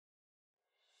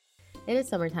It is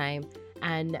summertime,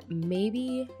 and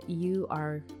maybe you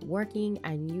are working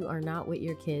and you are not with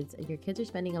your kids, and your kids are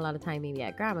spending a lot of time maybe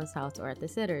at grandma's house or at the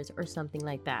sitters or something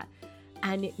like that.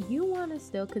 And you want to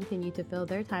still continue to fill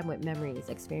their time with memories,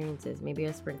 experiences, maybe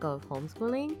a sprinkle of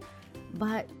homeschooling,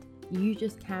 but you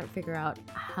just can't figure out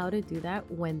how to do that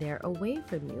when they're away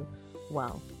from you.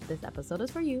 Well, this episode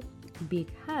is for you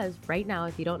because right now,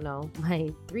 if you don't know,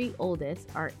 my 3 oldest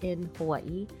are in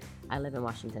Hawaii. I live in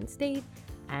Washington State.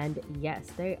 And yes,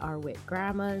 they are with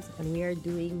grandmas, and we are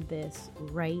doing this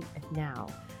right now.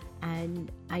 And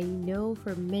I know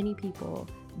for many people,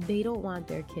 they don't want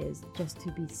their kids just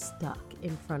to be stuck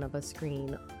in front of a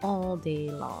screen all day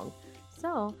long.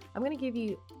 So I'm going to give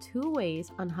you 2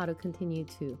 ways on how to continue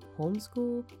to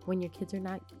homeschool when your kids are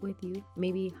not with you.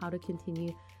 Maybe how to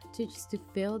continue to just to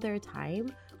fill their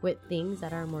time with things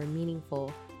that are more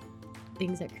meaningful,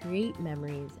 things that create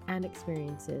memories and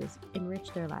experiences,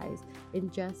 enrich their lives in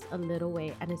just a little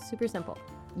way. And it's super simple.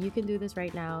 You can do this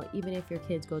right now, even if your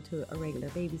kids go to a regular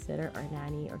babysitter or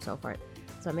nanny or so forth.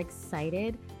 So I'm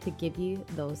excited to give you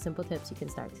those simple tips you can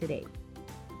start today.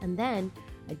 And then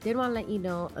I did want to let you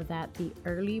know that the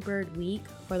early bird week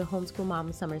for the Homeschool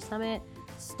Mom Summer Summit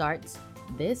starts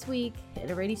this week.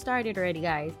 It already started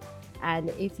guys. And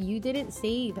if you didn't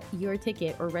save your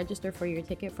ticket or register for your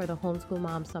ticket for the Homeschool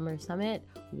Mom Summer Summit,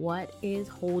 what is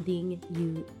holding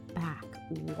you back?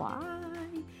 Why?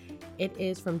 It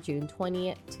is from June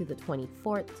 20th to the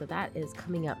 24th. So that is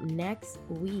coming up next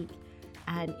week.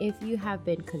 And if you have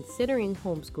been considering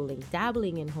homeschooling,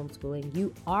 dabbling in homeschooling,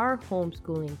 you are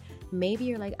homeschooling, maybe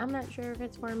you're like, I'm not sure if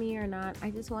it's for me or not. I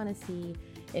just want to see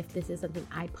if this is something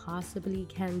I possibly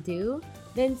can do.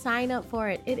 Then sign up for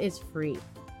it. It is free.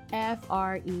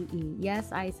 Free.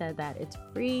 Yes, I said that. It's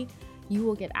free. You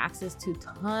will get access to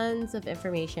tons of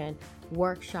information,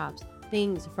 workshops,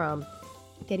 things from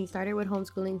getting started with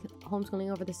homeschooling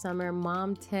over the summer,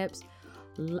 mom tips,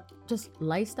 just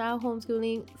lifestyle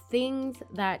homeschooling, things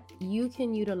that you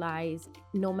can utilize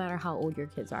no matter how old your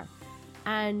kids are.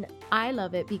 And I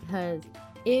love it because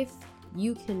if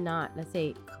you cannot, let's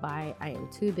say, I am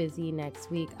too busy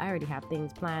next week, I already have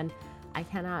things planned, I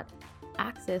cannot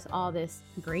access all this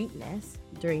greatness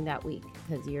during that week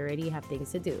because you already have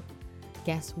things to do.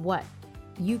 Guess what?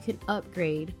 You can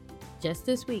upgrade just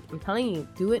this week. I'm telling you,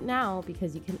 do it now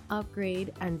because you can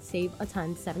upgrade and save a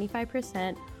ton,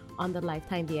 75% on the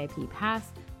lifetime VIP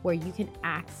pass, where you can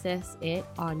access it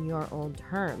on your own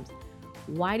terms.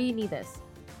 Why do you need this?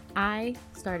 I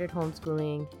started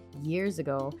homeschooling years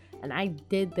ago, and I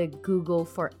did the Google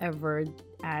forever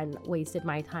and wasted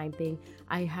my time thing.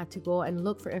 I had to go and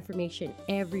look for information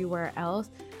everywhere else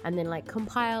and then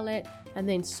compile it and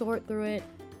then sort through it.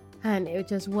 And it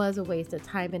just was a waste of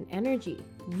time and energy.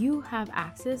 You have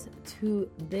access to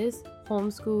this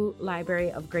homeschool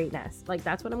library of greatness.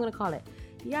 That's what I'm going to call it.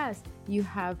 Yes, you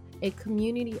have a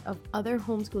community of other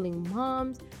homeschooling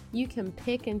moms. You can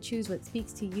pick and choose what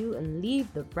speaks to you and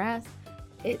leave the rest.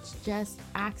 It's just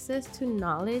access to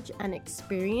knowledge and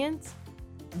experience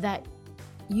that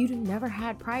you never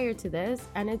had prior to this.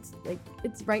 And it's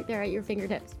right there at your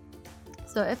fingertips.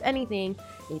 So if anything,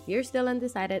 if you're still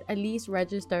undecided, at least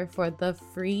register for the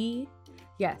free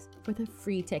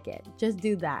ticket. Just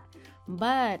do that.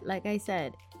 But like I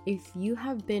said, if you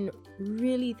have been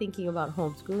really thinking about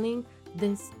homeschooling,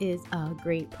 this is a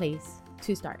great place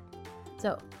to start.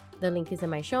 So the link is in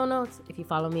my show notes. If you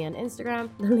follow me on Instagram,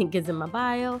 the link is in my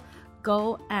bio.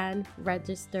 Go and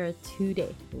register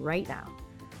today, right now.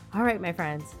 All right, my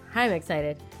friends, I'm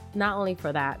excited, not only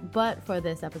for that, but for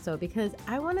this episode, because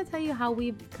I want to tell you how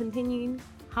we've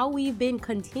been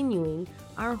continuing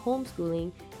our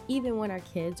homeschooling, even when our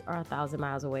kids are 1,000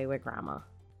 miles away with grandma.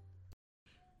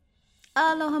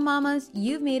 Aloha mamas,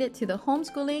 you've made it to the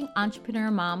Homeschooling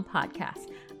Entrepreneur Mom podcast.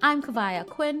 I'm Kavaya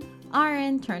Quinn,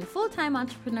 RN turned full-time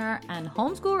entrepreneur and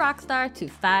homeschool rockstar to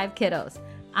 5 kiddos.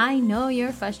 I know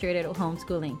you're frustrated with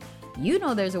homeschooling. You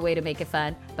know there's a way to make it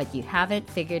fun, but you haven't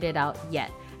figured it out yet.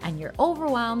 And you're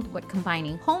overwhelmed with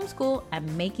combining homeschool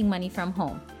and making money from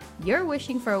home. You're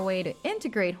wishing for a way to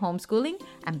integrate homeschooling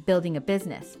and building a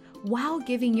business while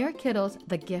giving your kiddos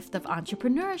the gift of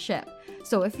entrepreneurship.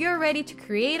 So if you're ready to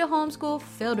create a homeschool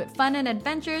filled with fun and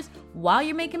adventures while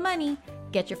you're making money,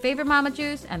 get your favorite mama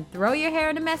juice and throw your hair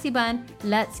in a messy bun.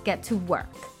 Let's get to work.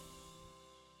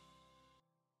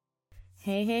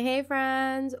 Hey,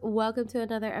 friends. Welcome to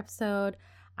another episode.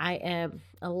 I am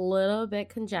a little bit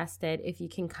congested, if you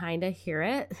can kind of hear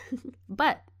it,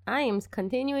 but I am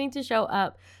continuing to show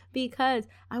up because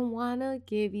I want to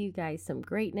give you guys some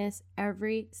greatness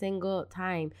every single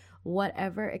time.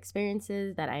 whatever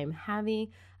experiences that I'm having,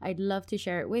 I'd love to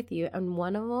share it with you. And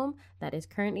one of them that is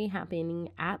currently happening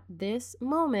at this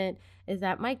moment is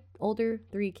that my older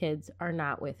 3 kids are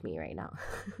not with me right now.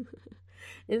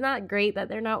 It's not great that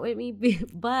they're not with me,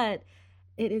 but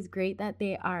it is great that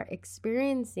they are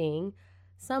experiencing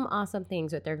some awesome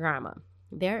things with their grandma.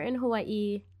 They're in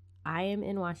Hawaii. I am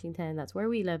in Washington. That's where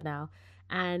we live now.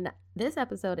 And this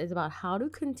episode is about how to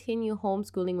continue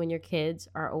homeschooling when your kids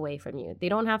are away from you. They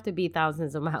don't have to be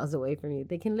thousands of miles away from you.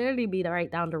 They can literally be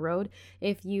right down the road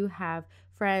if you have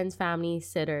friends, family,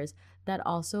 sitters that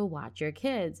also watch your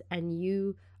kids. And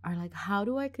you are like, how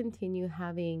do I continue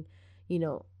having,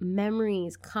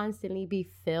 memories constantly be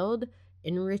filled,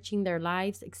 enriching their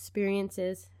lives,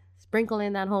 experiences, sprinkle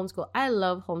in that homeschool. I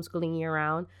love homeschooling year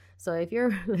round. So if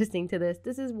you're listening to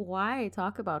this is why I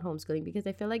talk about homeschooling, because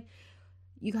I feel like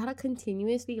you got to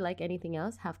continuously, like anything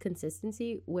else, have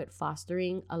consistency with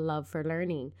fostering a love for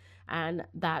learning. And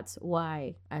that's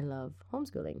why I love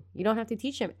homeschooling. You don't have to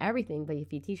teach them everything, but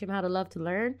if you teach them how to love to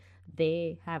learn,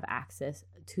 they have access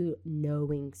to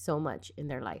knowing so much in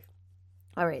their life.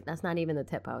 All right, that's not even the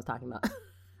tip I was talking about.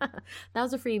 That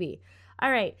was a freebie.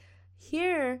 All right,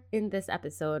 here in this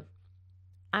episode,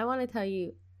 I want to tell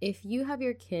you, if you have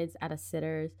your kids at a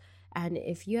sitter's, and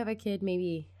if you have a kid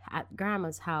maybe at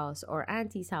grandma's house or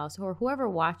auntie's house, or whoever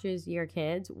watches your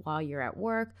kids while you're at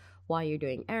work, while you're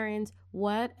doing errands,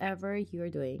 whatever you're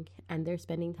doing, and they're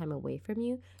spending time away from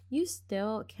you, you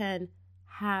still can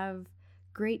have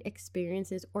great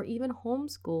experiences or even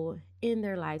homeschool in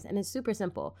their lives. And it's super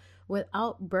simple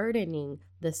without burdening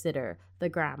the sitter, the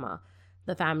grandma,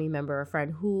 the family member or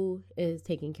friend who is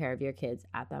taking care of your kids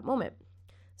at that moment.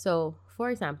 So, for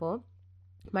example,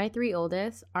 my 3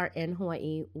 oldest are in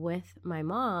Hawaii with my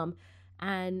mom,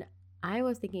 and I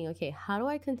was thinking, okay, how do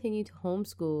I continue to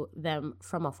homeschool them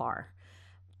from afar,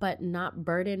 but not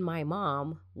burden my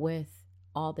mom with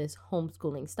all this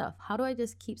homeschooling stuff? How do I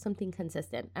just keep something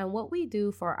consistent? And what we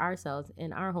do for ourselves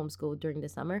in our homeschool during the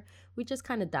summer, we just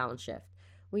kind of downshift.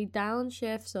 We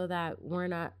downshift so that we're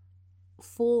not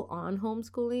full on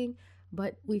homeschooling,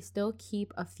 but we still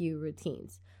keep a few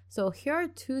routines. So here are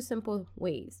 2 simple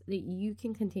ways that you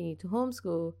can continue to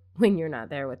homeschool when you're not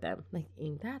there with them. Like,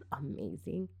 ain't that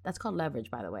amazing? That's called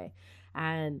leverage, by the way.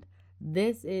 And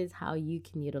this is how you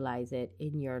can utilize it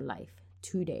in your life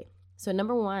today. So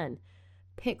number 1,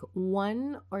 pick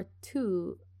 1 or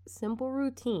 2 simple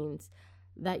routines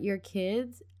that your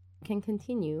kids can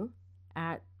continue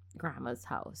at grandma's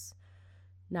house.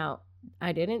 Now,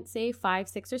 I didn't say 5,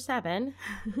 6, or 7.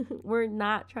 We're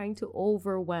not trying to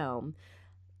overwhelm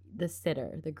the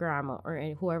sitter, the grandma, or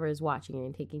whoever is watching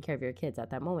and taking care of your kids at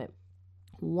that moment.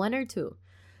 1 or 2.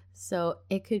 So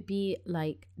it could be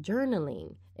like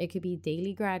journaling. It could be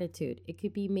daily gratitude. It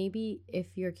could be maybe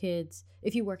if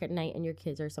you work at night and your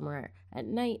kids are somewhere at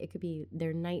night, it could be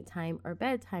their nighttime or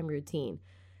bedtime routine.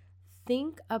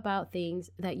 Think about things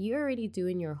that you already do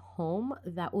in your home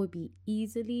that would be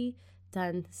easily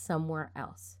done somewhere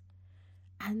else.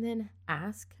 And then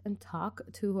ask and talk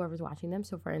to whoever's watching them.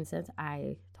 So for instance,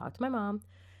 I talked to my mom,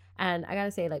 and I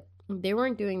gotta say, like, they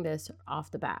weren't doing this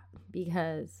off the bat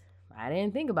because I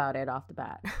didn't think about it off the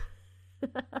bat.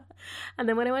 And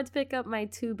then when I went to pick up my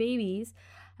 2 babies,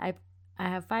 I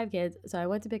have 5 kids, so I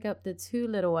went to pick up the 2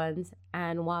 little ones.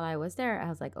 And while I was there, I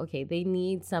was like, okay, they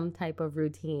need some type of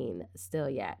routine still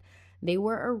yet. They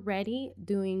were already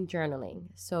doing journaling,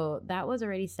 so that was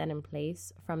already set in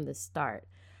place from the start.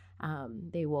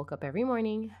 They woke up every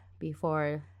morning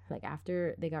before, like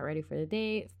after they got ready for the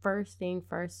day. First thing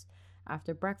first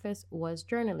after breakfast was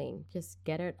journaling. Just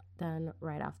get it done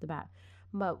right off the bat.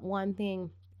 But one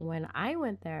thing, when I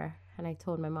went there and I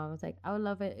told my mom, I was like, I would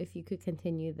love it if you could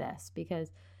continue this,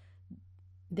 because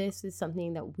this is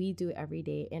something that we do every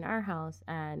day in our house,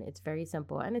 and it's very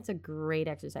simple and it's a great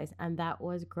exercise. And that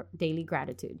was daily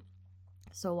gratitude.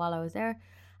 So while I was there,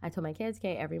 I told my kids,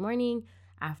 okay, every morning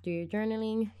after your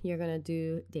journaling, you're going to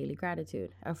do daily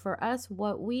gratitude. And for us,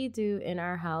 what we do in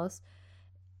our house,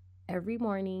 every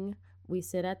morning we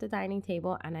sit at the dining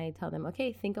table and I tell them,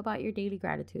 okay, think about your daily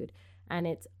gratitude. And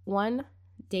it's 1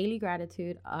 daily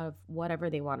gratitude of whatever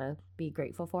they want to be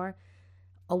grateful for,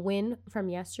 a win from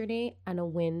yesterday and a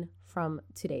win from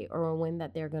today, or a win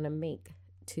that they're going to make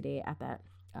today at that,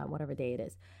 whatever day it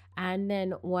is. And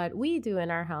then what we do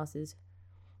in our house is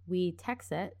we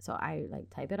text it. So I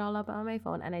type it all up on my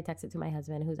phone and I text it to my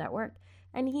husband who's at work,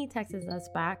 and he texts us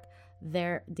back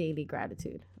their daily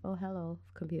gratitude. Oh, hello,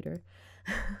 computer.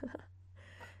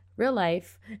 Real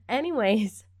life.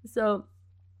 Anyways, so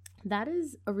that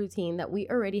is a routine that we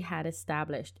already had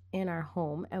established in our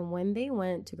home. And when they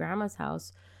went to grandma's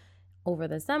house, Over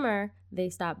the summer, they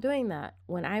stopped doing that.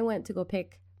 When I went to go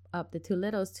pick up the two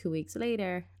littles 2 weeks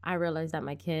later, I realized that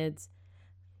my kids,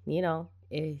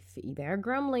 if they're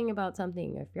grumbling about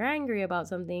something, if you're angry about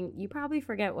something, you probably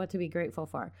forget what to be grateful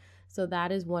for. So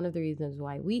that is one of the reasons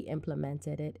why we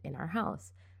implemented it in our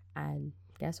house. And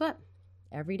guess what?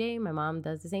 Every day, my mom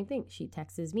does the same thing. She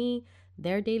texts me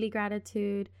their daily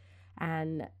gratitude,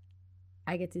 and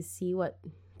I get to see what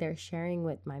they're sharing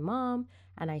with my mom,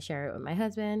 and I share it with my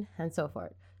husband, and so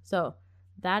forth. So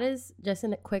that is just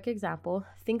a quick example.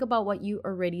 Think about what you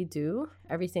already do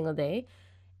every single day.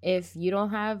 If you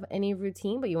don't have any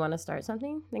routine, but you want to start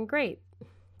something, then great.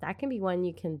 That can be one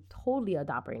you can totally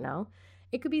adopt right now.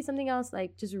 It could be something else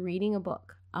like just reading a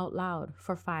book out loud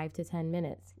for 5 to 10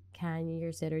 minutes. Can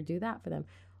your sitter do that for them?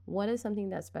 What is something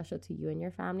that's special to you and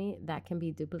your family that can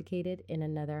be duplicated in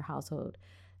another household?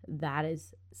 That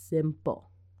is simple.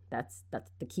 That's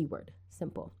the key word,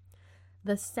 simple.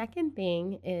 The second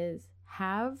thing is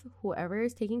have whoever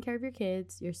is taking care of your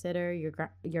kids, your sitter,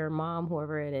 your mom,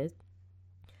 whoever it is,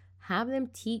 have them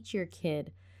teach your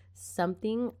kid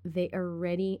something they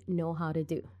already know how to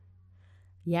do.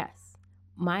 Yes,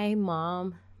 my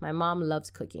mom loves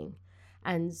cooking.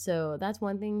 And so that's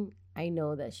one thing I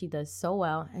know that she does so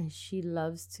well, and she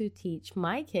loves to teach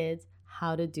my kids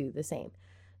how to do the same.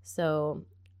 So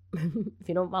if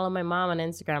you don't follow my mom on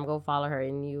Instagram, go follow her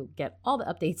and you get all the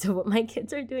updates of what my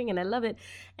kids are doing, and I love it.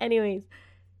 Anyways,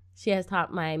 she has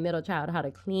taught my middle child how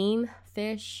to clean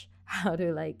fish, how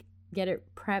to get it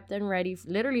prepped and ready,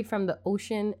 literally from the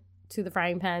ocean to the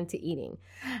frying pan to eating.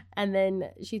 And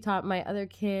then she taught my other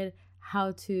kid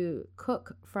how to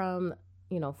cook from,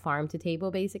 farm to table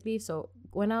basically. So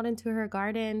went out into her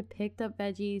garden, picked up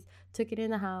veggies, took it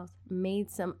in the house, made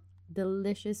some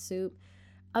delicious soup.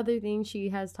 Other thing she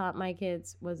has taught my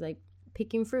kids was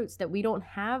picking fruits that we don't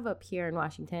have up here in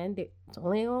Washington. It's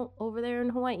only over there in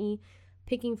Hawaii.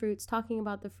 Picking fruits, talking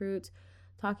about the fruits,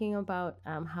 talking about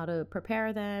how to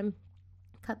prepare them,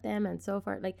 cut them, and so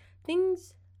forth.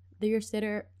 Things that your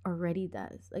sitter already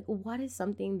does. What is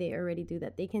something they already do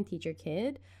that they can teach your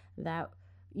kid that,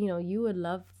 you would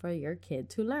love for your kid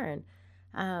to learn?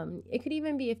 It could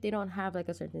even be if they don't have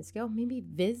a certain skill, maybe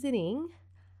visiting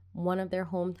one of their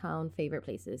hometown favorite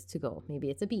places to go. Maybe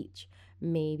it's a beach,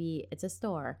 maybe it's a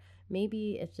store,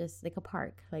 maybe it's just a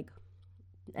park,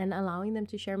 and allowing them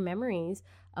to share memories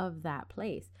of that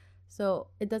place. So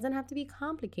it doesn't have to be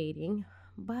complicating,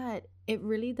 but it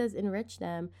really does enrich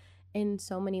them in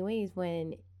so many ways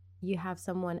when you have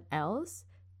someone else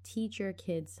teach your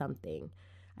kids something.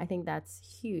 I think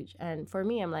that's huge. And for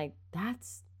me, I'm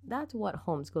that's what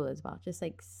homeschool is about. Just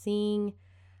seeing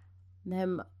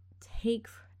them take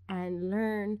and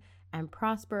learn and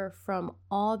prosper from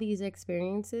all these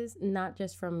experiences, not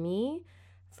just from me,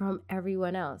 from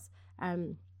everyone else.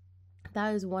 And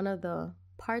that is one of the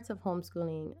parts of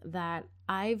homeschooling that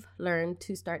I've learned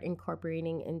to start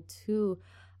incorporating into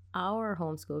our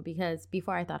homeschool, because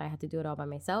before I thought I had to do it all by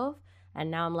myself,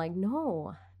 and now I'm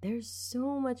no, there's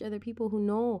so much other people who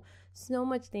know so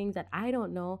much things that I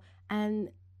don't know, and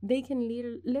they can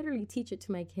literally teach it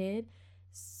to my kid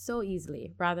so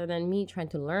easily, rather than me trying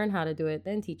to learn how to do it,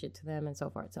 then teach it to them, and so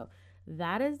forth. So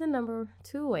that is the number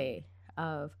 2 way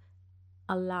of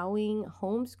allowing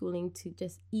homeschooling to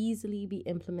just easily be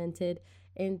implemented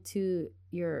into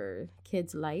your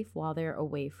kids' life while they're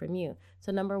away from you.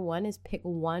 So number 1 is pick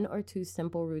 1 or 2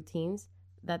 simple routines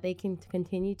that they can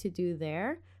continue to do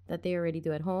there that they already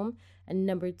do at home. And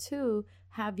number 2,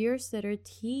 have your sitter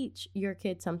teach your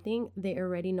kid something they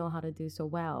already know how to do so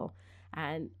well,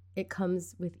 and it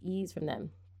comes with ease from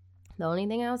them. The only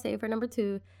thing I'll say for number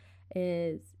 2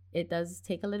 is it does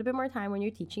take a little bit more time when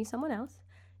you're teaching someone else.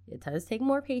 It does take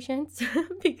more patience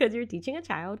because you're teaching a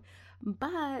child.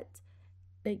 But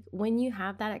when you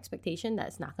have that expectation that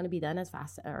it's not going to be done as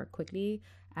fast or quickly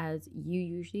as you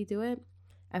usually do it,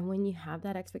 and when you have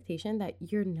that expectation that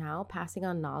you're now passing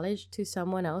on knowledge to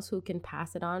someone else who can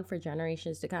pass it on for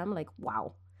generations to come,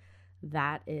 wow,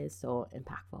 that is so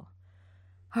impactful.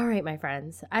 All right, my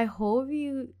friends, I hope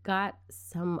you got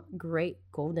some great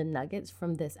golden nuggets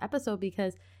from this episode,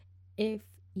 because if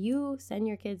you send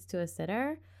your kids to a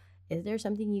sitter, is there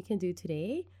something you can do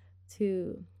today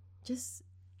to just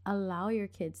allow your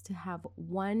kids to have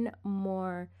one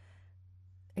more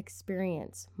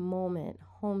experience, moment,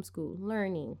 homeschool,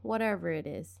 learning, whatever it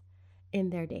is, in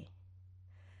their day?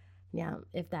 Now,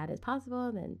 if that is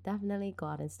possible, then definitely go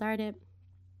out and start it.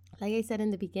 Like I said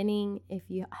in the beginning, if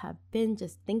you have been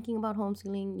just thinking about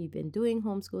homeschooling, you've been doing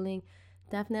homeschooling,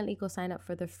 definitely go sign up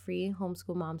for the free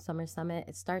Homeschool Mom Summer Summit.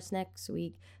 It starts next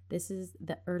week. This is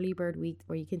the early bird week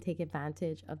where you can take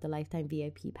advantage of the lifetime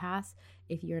VIP pass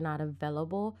if you're not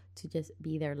available to just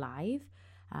be there live.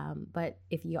 But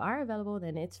if you are available,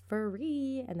 then it's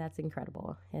free, and that's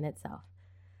incredible in itself.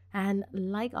 And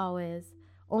like always,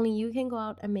 only you can go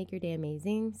out and make your day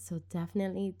amazing. So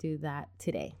definitely do that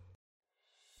today.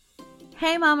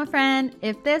 Hey, mama friend,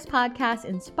 if this podcast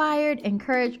inspired,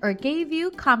 encouraged, or gave you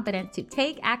confidence to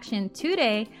take action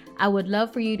today, I would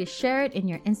love for you to share it in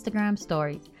your Instagram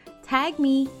stories. Tag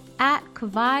me at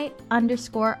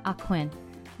Kavai_Aquin.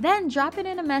 Then drop it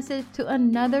in a message to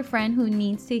another friend who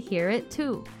needs to hear it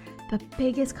too. The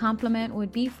biggest compliment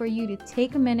would be for you to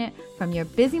take a minute from your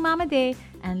busy mama day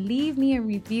and leave me a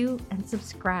review and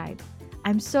subscribe.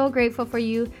 I'm so grateful for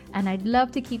you, and I'd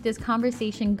love to keep this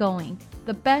conversation going.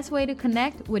 The best way to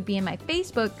connect would be in my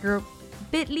Facebook group,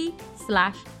 bit.ly/HEM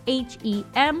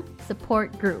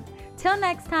support group. Till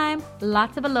next time,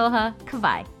 lots of aloha,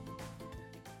 Kavai.